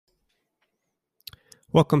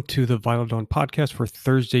Welcome to the Vital Dawn podcast for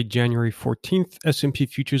Thursday, January 14th. S&P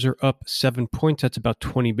futures are up 7 points. That's about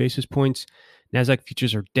 20 basis points. NASDAQ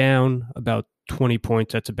futures are down about 20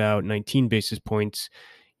 points. That's about 19 basis points.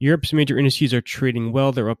 Europe's major indices are trading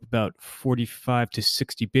well. They're up about 45 to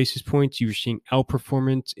 60 basis points. You're seeing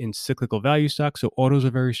outperformance in cyclical value stocks. So autos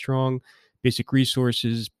are very strong. Basic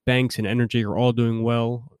resources, banks, and energy are all doing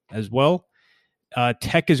well as well.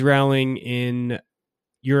 Tech is rallying in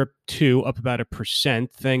Europe too, up about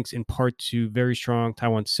 1%, thanks in part to very strong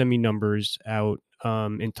Taiwan semi numbers out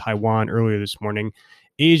in Taiwan earlier this morning.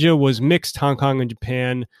 Asia was mixed. Hong Kong and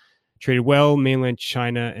Japan traded well. Mainland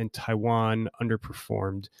China and Taiwan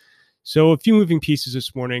underperformed. So a few moving pieces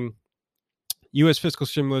this morning. U.S. fiscal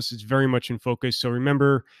stimulus is very much in focus. So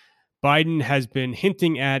remember, Biden has been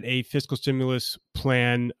hinting at a fiscal stimulus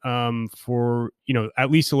plan for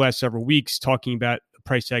at least the last several weeks, talking about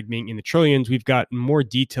price tag being in the trillions. We've got more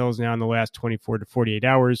details now in the last 24 to 48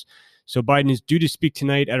 hours. So Biden is due to speak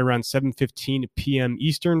tonight at around 7:15 p.m.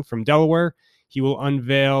 Eastern from Delaware. He will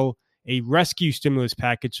unveil a rescue stimulus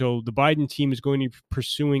package. So the Biden team is going to be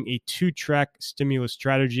pursuing a two-track stimulus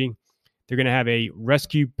strategy. They're going to have a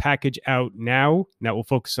rescue package out now that will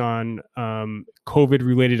focus on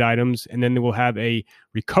COVID-related items, and then they will have a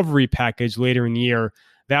recovery package later in the year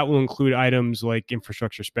that will include items like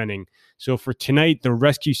infrastructure spending. So for tonight, the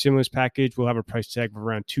rescue stimulus package will have a price tag of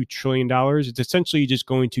around $2 trillion. It's essentially just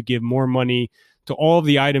going to give more money to all of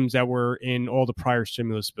the items that were in all the prior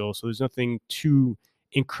stimulus bills. So there's nothing too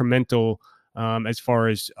incremental as far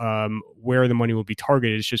as where the money will be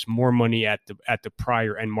targeted. It's just more money at the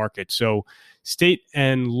prior end market. So state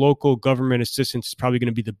and local government assistance is probably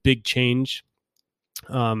going to be the big change.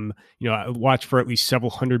 Watch for at least several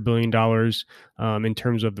 $100 billion in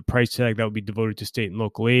terms of the price tag that will be devoted to state and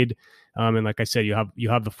local aid. And like I said, you have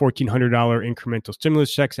the $1,400 incremental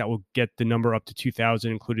stimulus checks that will get the number up to $2,000,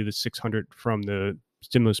 including the $600 from the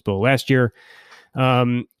stimulus bill last year.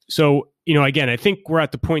 So again, I think we're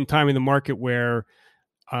at the point in time in the market where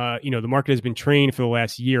the market has been trained for the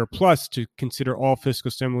last year plus to consider all fiscal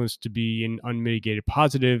stimulus to be an unmitigated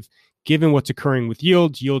positive. Given what's occurring with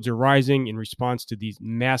yields are rising in response to these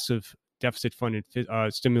massive deficit-funded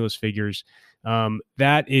stimulus figures.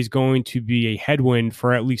 That is going to be a headwind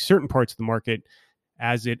for at least certain parts of the market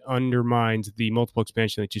as it undermines the multiple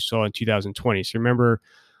expansion that you saw in 2020. So remember,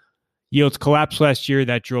 yields collapsed last year.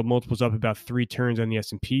 That drove multiples up about 3 turns on the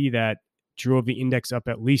S&P. That drove the index up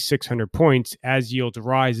at least 600 points. As yields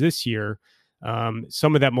rise this year,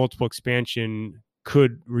 some of that multiple expansion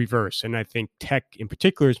could reverse. And I think tech in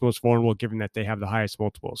particular is most vulnerable given that they have the highest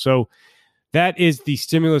multiple. So that is the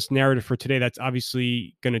stimulus narrative for today. That's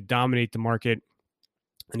obviously going to dominate the market.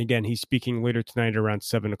 And again, he's speaking later tonight around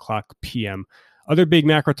 7 o'clock p.m. Other big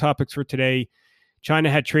macro topics for today.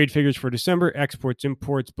 China had trade figures for December. Exports,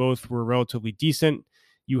 imports, both were relatively decent.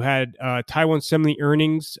 You had Taiwan semi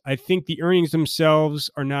earnings. I think the earnings themselves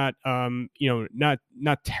are not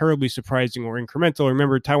terribly surprising or incremental.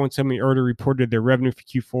 Remember, Taiwan semi already reported their revenue for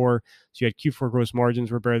Q4. So you had Q4 gross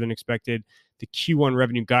margins were better than expected. The Q1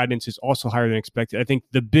 revenue guidance is also higher than expected. I think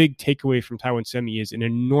the big takeaway from Taiwan semi is an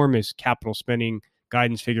enormous capital spending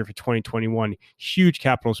guidance figure for 2021. Huge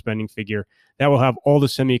capital spending figure. That will have all the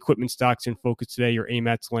semi-equipment stocks in focus today, your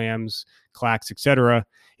AMATs, LAMs, CLACs, etc.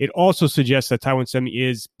 It also suggests that Taiwan Semi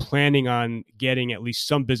is planning on getting at least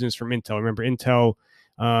some business from Intel. Remember, Intel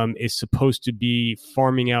is supposed to be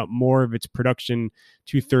farming out more of its production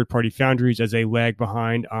to third-party foundries as they lag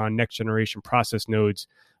behind on next-generation process nodes.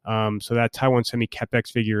 So that Taiwan Semi CapEx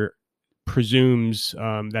figure presumes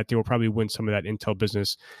that they will probably win some of that Intel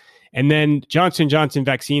business. And then Johnson & Johnson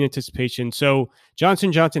vaccine anticipation. So Johnson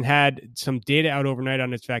 & Johnson had some data out overnight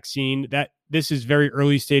on its vaccine. That this is very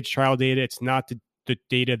early stage trial data. It's not the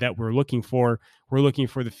data that we're looking for. We're looking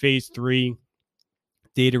for the phase 3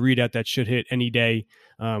 data readout that should hit any day,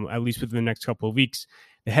 at least within the next couple of weeks.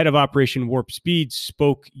 The head of Operation Warp Speed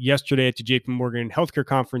spoke yesterday at the JP Morgan Healthcare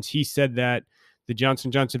Conference. He said that the Johnson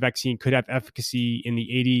 & Johnson vaccine could have efficacy in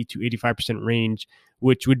the 80 to 85% range,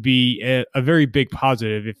 which would be a very big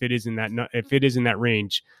positive if it is in that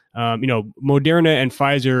range. Moderna and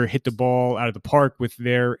Pfizer hit the ball out of the park with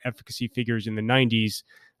their efficacy figures in the 90s,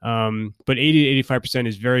 but 80 to 85%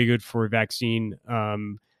 is very good for a vaccine.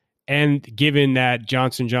 And given that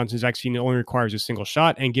Johnson & Johnson's vaccine only requires a single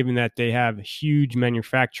shot, and given that they have huge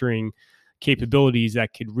manufacturing capabilities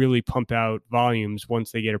that could really pump out volumes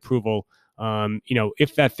once they get approval,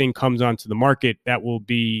 if that thing comes onto the market, that will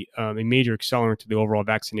be a major accelerant to the overall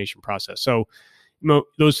vaccination process. So,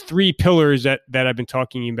 those 3 pillars that I've been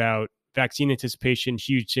talking about, vaccine anticipation,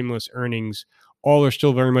 huge stimulus earnings, all are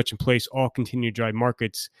still very much in place, all continue to drive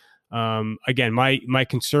markets. Again, my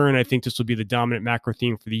concern, I think this will be the dominant macro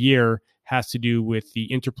theme for the year, has to do with the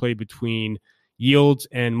interplay between yields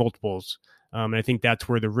and multiples. And I think that's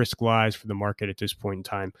where the risk lies for the market at this point in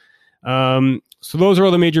time. So those are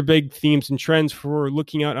all the major big themes and trends for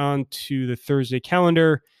looking out on to the Thursday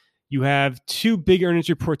calendar. You have two big earnings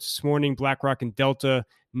reports this morning, BlackRock and Delta.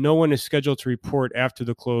 No one is scheduled to report after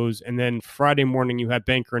the close. And then Friday morning, you have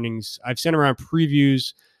bank earnings. I've sent around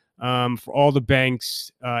previews for all the banks.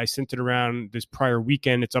 I sent it around this prior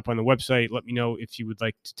weekend. It's up on the website. Let me know if you would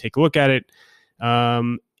like to take a look at it.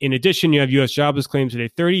 In addition, you have U.S. jobless claims at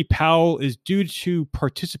 8:30. Powell is due to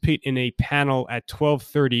participate in a panel at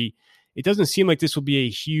 12:30. It doesn't seem like this will be a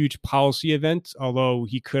huge policy event, although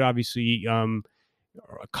he could obviously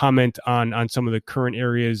comment on some of the current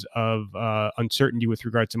areas of uncertainty with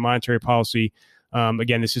regard to monetary policy.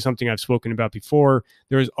 Again, this is something I've spoken about before.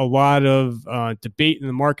 There's a lot of debate in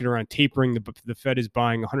the market around tapering. The Fed is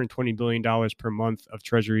buying $120 billion per month of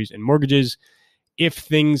treasuries and mortgages. If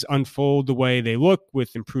things unfold the way they look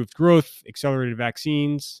with improved growth, accelerated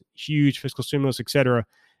vaccines, huge fiscal stimulus, et cetera,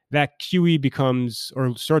 that QE becomes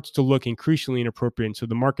or starts to look increasingly inappropriate. And so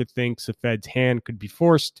the market thinks the Fed's hand could be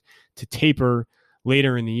forced to taper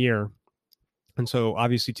later in the year. And so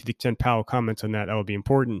obviously to the extent Powell comments on that, that will be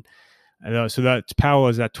important. So that Powell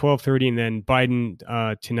is at 12:30, and then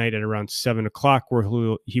Biden tonight at around 7 o'clock, where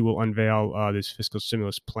he will unveil this fiscal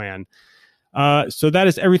stimulus plan. So that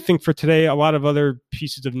is everything for today. A lot of other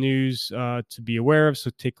pieces of news to be aware of,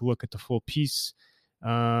 so take a look at the full piece.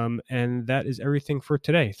 And that is everything for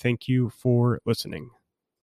today. Thank you for listening.